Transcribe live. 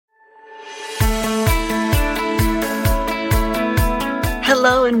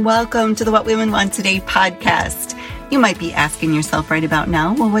Hello and welcome to the What Women Want Today podcast. You might be asking yourself right about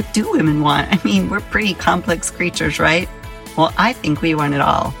now, well, what do women want? I mean, we're pretty complex creatures, right? Well, I think we want it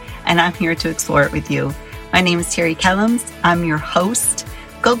all, and I'm here to explore it with you. My name is Terry Kellums. I'm your host.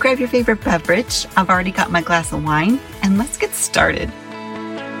 Go grab your favorite beverage. I've already got my glass of wine, and let's get started.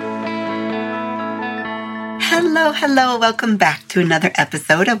 Hello. Welcome back to another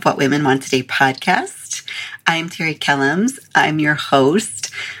episode of What Women Want Today podcast. I'm Terry Kellums. I'm your host.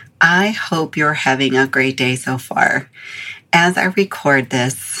 I hope you're having a great day so far. As I record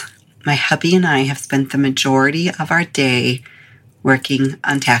this, my hubby and I have spent the majority of our day working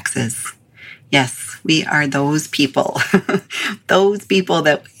on taxes. Yes, we are those people. Those people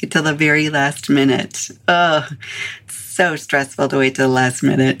that wait till the very last minute. Oh, it's so stressful to wait till the last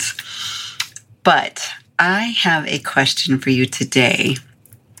minute. But I have a question for you today.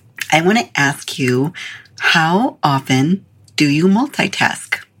 I want to ask you, how often do you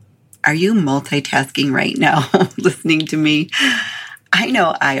multitask? Are you multitasking right now, listening to me? I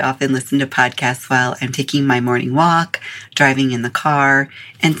know I often listen to podcasts while I'm taking my morning walk, driving in the car,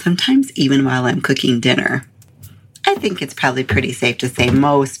 and sometimes even while I'm cooking dinner. I think it's probably pretty safe to say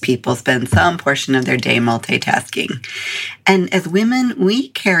most people spend some portion of their day multitasking. And as women, we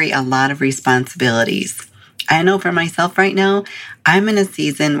carry a lot of responsibilities. I know for myself right now, I'm in a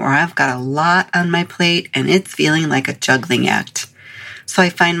season where I've got a lot on my plate and it's feeling like a juggling act. So I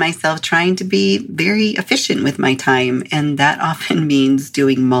find myself trying to be very efficient with my time, and that often means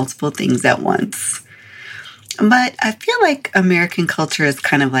doing multiple things at once. But I feel like American culture is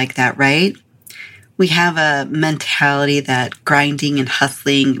kind of like that, right? We have a mentality that grinding and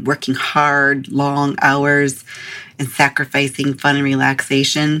hustling, working hard, long hours, and sacrificing fun and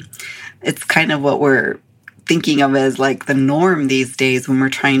relaxation, it's kind of what we're thinking of as like the norm these days when we're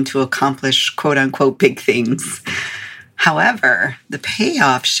trying to accomplish quote unquote big things. However, the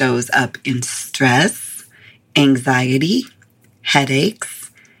payoff shows up in stress, anxiety,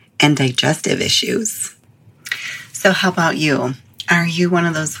 headaches, and digestive issues. So how about you? Are you one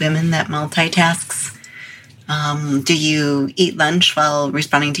of those women that multitasks? Do you eat lunch while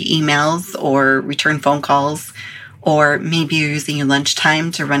responding to emails or return phone calls? Or maybe you're using your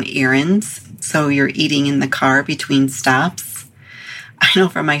lunchtime to run errands, so you're eating in the car between stops. I know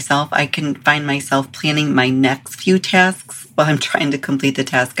for myself, I can find myself planning my next few tasks while I'm trying to complete the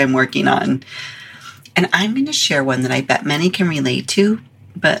task I'm working on. And I'm going to share one that I bet many can relate to,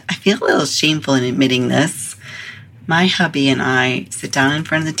 but I feel a little shameful in admitting this. My hubby and I sit down in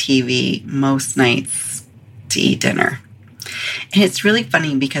front of the TV most nights to eat dinner. And it's really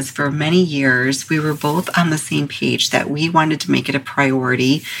funny because for many years, we were both on the same page that we wanted to make it a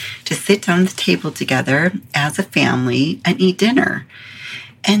priority to sit down at the table together as a family and eat dinner.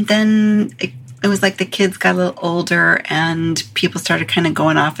 And then it was like the kids got a little older and people started kind of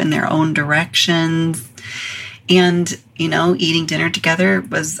going off in their own directions. And, eating dinner together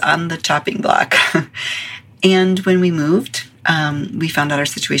was on the chopping block. And when we moved, we found out our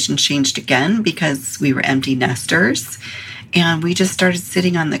situation changed again because we were empty nesters. And we just started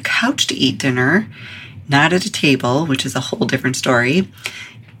sitting on the couch to eat dinner, not at a table, which is a whole different story.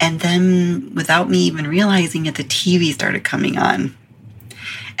 And then without me even realizing it, the TV started coming on.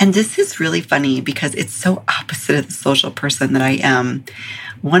 And this is really funny because it's so opposite of the social person that I am.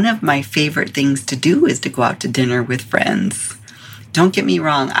 One of my favorite things to do is to go out to dinner with friends. Don't get me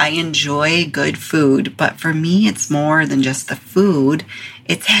wrong, I enjoy good food, but for me, it's more than just the food.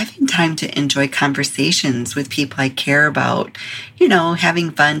 It's having time to enjoy conversations with people I care about,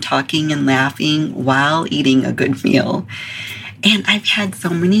 having fun talking and laughing while eating a good meal. And I've had so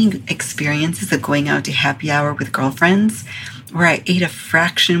many experiences of going out to happy hour with girlfriends where I ate a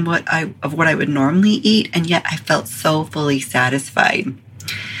fraction of what I would normally eat, and yet I felt so fully satisfied.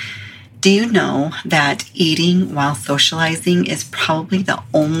 Do you know that eating while socializing is probably the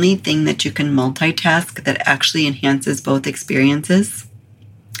only thing that you can multitask that actually enhances both experiences?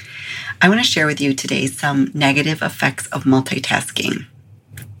 I want to share with you today some negative effects of multitasking.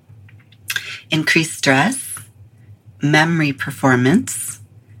 Increased stress, memory performance,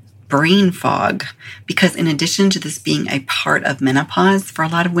 brain fog, because in addition to this being a part of menopause for a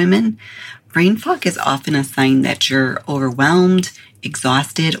lot of women, brain fog is often a sign that you're overwhelmed,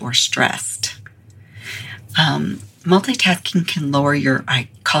 exhausted, or stressed. Multitasking can lower your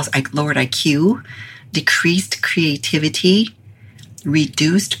lowered IQ, decreased creativity,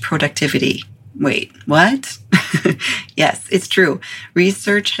 reduced productivity. Wait, what? Yes, it's true.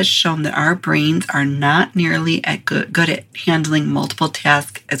 Research has shown that our brains are not nearly as good at handling multiple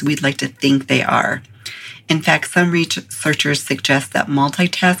tasks as we'd like to think they are. In fact, some researchers suggest that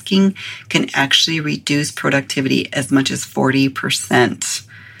multitasking can actually reduce productivity as much as 40%.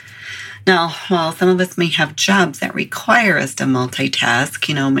 Now, while some of us may have jobs that require us to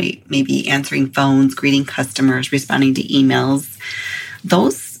multitask, maybe answering phones, greeting customers, responding to emails,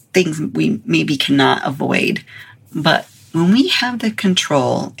 those things we maybe cannot avoid. But when we have the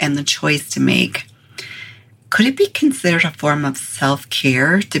control and the choice to make, could it be considered a form of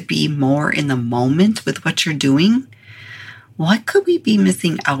self-care to be more in the moment with what you're doing? What could we be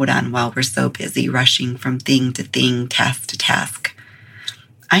missing out on while we're so busy rushing from thing to thing, task to task?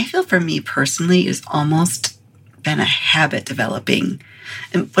 I feel for me personally, it's almost been a habit developing.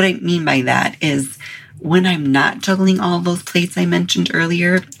 And what I mean by that is when I'm not juggling all those plates I mentioned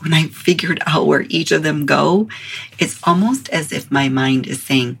earlier, when I figured out where each of them go, it's almost as if my mind is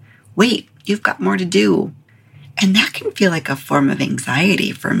saying, wait, you've got more to do. And that can feel like a form of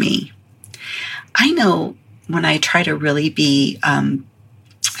anxiety for me. I know when I try to really be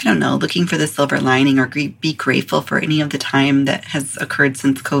looking for the silver lining or be grateful for any of the time that has occurred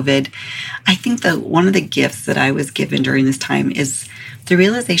since COVID. I think that one of the gifts that I was given during this time is the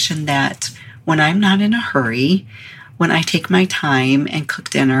realization that when I'm not in a hurry, when I take my time and cook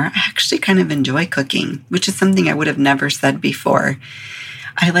dinner, I actually kind of enjoy cooking, which is something I would have never said before.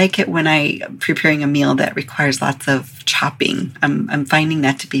 I like it when I'm preparing a meal that requires lots of chopping. I'm finding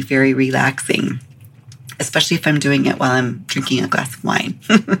that to be very relaxing, especially if I'm doing it while I'm drinking a glass of wine.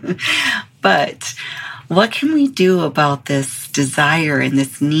 But what can we do about this desire and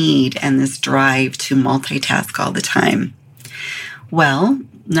this need and this drive to multitask all the time? Well,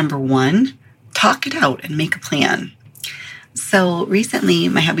 number one, talk it out and make a plan. So recently,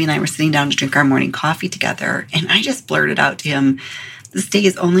 my hubby and I were sitting down to drink our morning coffee together, and I just blurted out to him, this day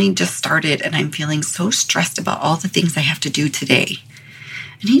has only just started, and I'm feeling so stressed about all the things I have to do today.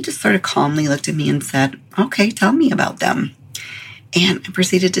 And he just sort of calmly looked at me and said, okay, tell me about them. And I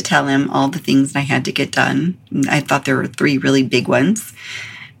proceeded to tell him all the things that I had to get done. I thought there were 3 really big ones,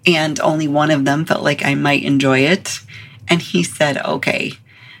 and only one of them felt like I might enjoy it. And he said, okay,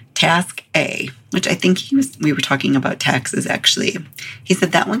 task A, which I think we were talking about taxes actually. He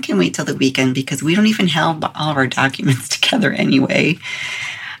said that one can wait till the weekend because we don't even have all of our documents together anyway.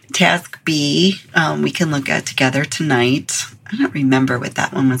 Task B, we can look at together tonight. I don't remember what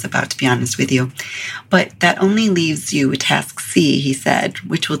that one was about, to be honest with you. But that only leaves you with task C, he said,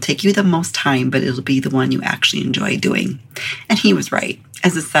 which will take you the most time, but it'll be the one you actually enjoy doing. And he was right.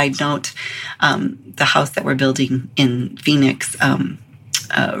 As a side note, the house that we're building in Phoenix,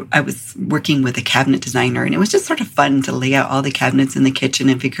 I was working with a cabinet designer, and it was just sort of fun to lay out all the cabinets in the kitchen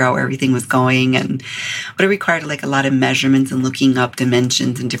and figure out where everything was going. But it required like a lot of measurements and looking up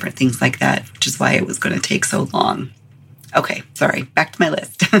dimensions and different things like that, which is why it was going to take so long. Okay, sorry, back to my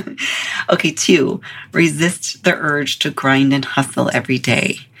list. Okay, 2, resist the urge to grind and hustle every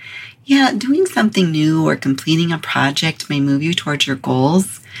day. Yeah, doing something new or completing a project may move you towards your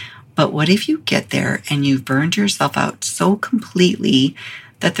goals, but what if you get there and you've burned yourself out so completely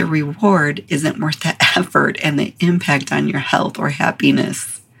that the reward isn't worth the effort and the impact on your health or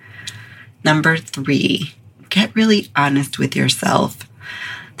happiness? Number 3, get really honest with yourself.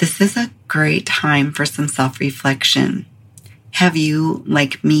 This is a great time for some self-reflection. Have you,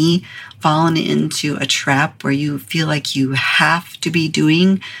 like me, fallen into a trap where you feel like you have to be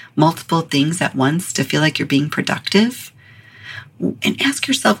doing multiple things at once to feel like you're being productive? And ask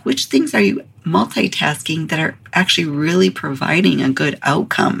yourself, which things are you multitasking that are actually really providing a good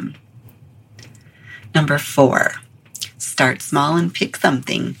outcome? Number 4, start small and pick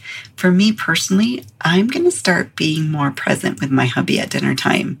something. For me personally, I'm going to start being more present with my hubby at dinner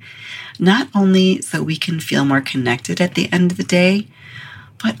time. Not only so we can feel more connected at the end of the day,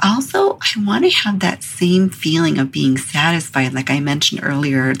 but also I want to have that same feeling of being satisfied, like I mentioned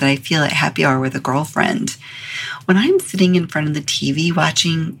earlier, that I feel at happy hour with a girlfriend. When I'm sitting in front of the TV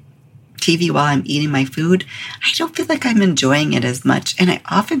watching TV while I'm eating my food, I don't feel like I'm enjoying it as much, and I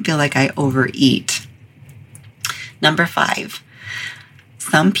often feel like I overeat. Number 5,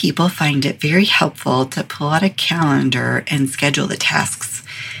 some people find it very helpful to pull out a calendar and schedule the tasks.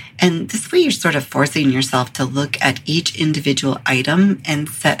 And this way you're sort of forcing yourself to look at each individual item and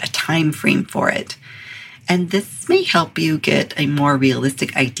set a time frame for it. And this may help you get a more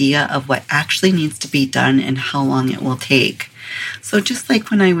realistic idea of what actually needs to be done and how long it will take. So just like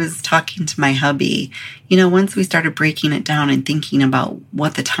when I was talking to my hubby, once we started breaking it down and thinking about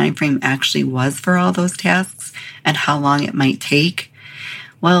what the time frame actually was for all those tasks and how long it might take,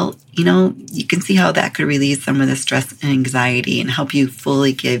 well, you can see how that could release some of the stress and anxiety and help you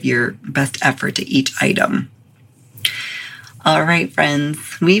fully give your best effort to each item. All right,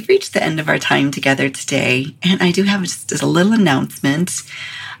 friends, we've reached the end of our time together today, and I do have just a little announcement.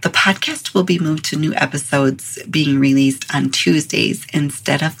 The podcast will be moved to new episodes being released on Tuesdays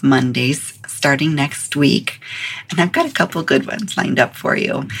instead of Mondays starting next week. And I've got a couple good ones lined up for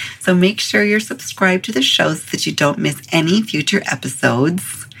you. So make sure you're subscribed to the show so that you don't miss any future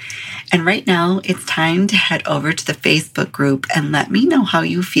episodes. And right now, it's time to head over to the Facebook group and let me know how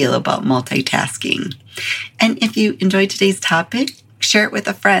you feel about multitasking. And if you enjoyed today's topic, share it with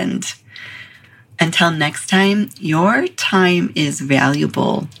a friend. Until next time, your time is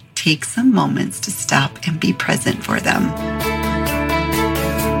valuable. Take some moments to stop and be present for them.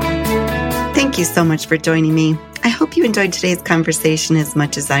 Thank you so much for joining me. I hope you enjoyed today's conversation as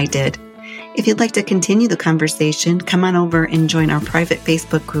much as I did. If you'd like to continue the conversation, come on over and join our private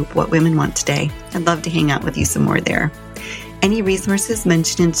Facebook group, What Women Want Today. I'd love to hang out with you some more there. Any resources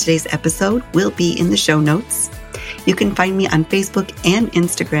mentioned in today's episode will be in the show notes. You can find me on Facebook and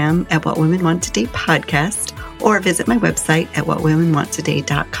Instagram at What Women Want Today Podcast, or visit my website at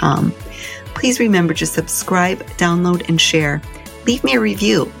whatwomenwanttoday.com. Please remember to subscribe, download, and share. Leave me a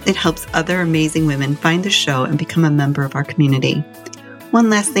review. It helps other amazing women find the show and become a member of our community. One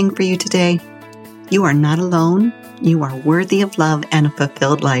last thing for you today. You are not alone. You are worthy of love and a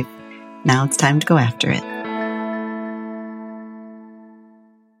fulfilled life. Now it's time to go after it.